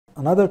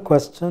Another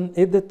question,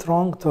 is it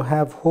wrong to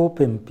have hope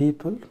in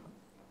people?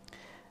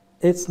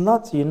 It's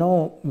not,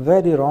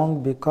 very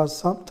wrong, because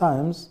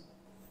sometimes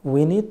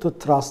we need to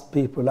trust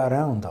people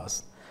around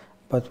us.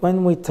 But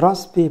when we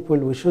trust people,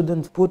 we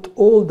shouldn't put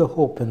all the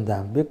hope in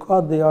them,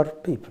 because they are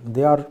people,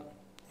 they are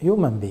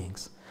human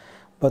beings.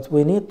 But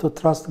we need to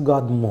trust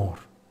God more,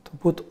 to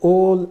put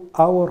all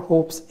our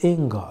hopes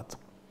in God.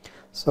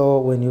 So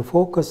when you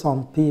focus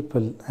on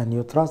people and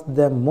you trust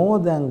them more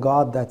than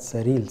God, that's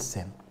a real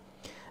sin.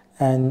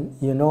 And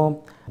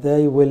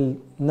they will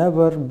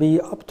never be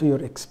up to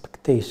your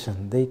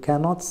expectation. They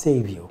cannot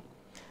save you.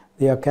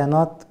 They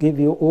cannot give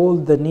you all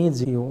the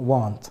needs you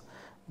want.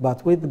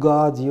 But with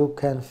God, you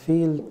can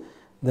feel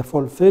the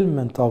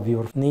fulfillment of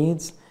your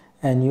needs,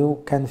 and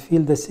you can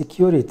feel the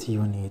security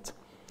you need.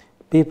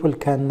 People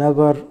can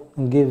never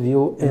give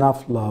you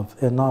enough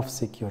love, enough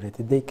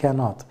security. They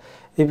cannot.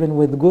 Even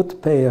with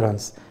good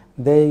parents,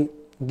 they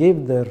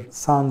give their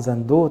sons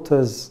and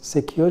daughters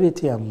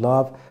security and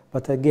love,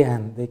 but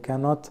again, they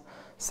cannot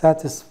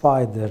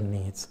satisfy their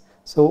needs.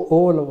 So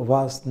all of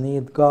us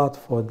need God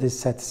for this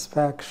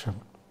satisfaction.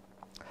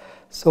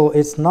 So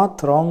it's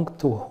not wrong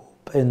to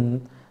hope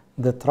in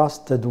the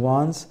trusted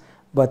ones,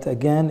 but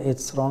again,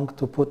 it's wrong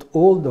to put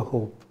all the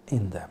hope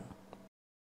in them.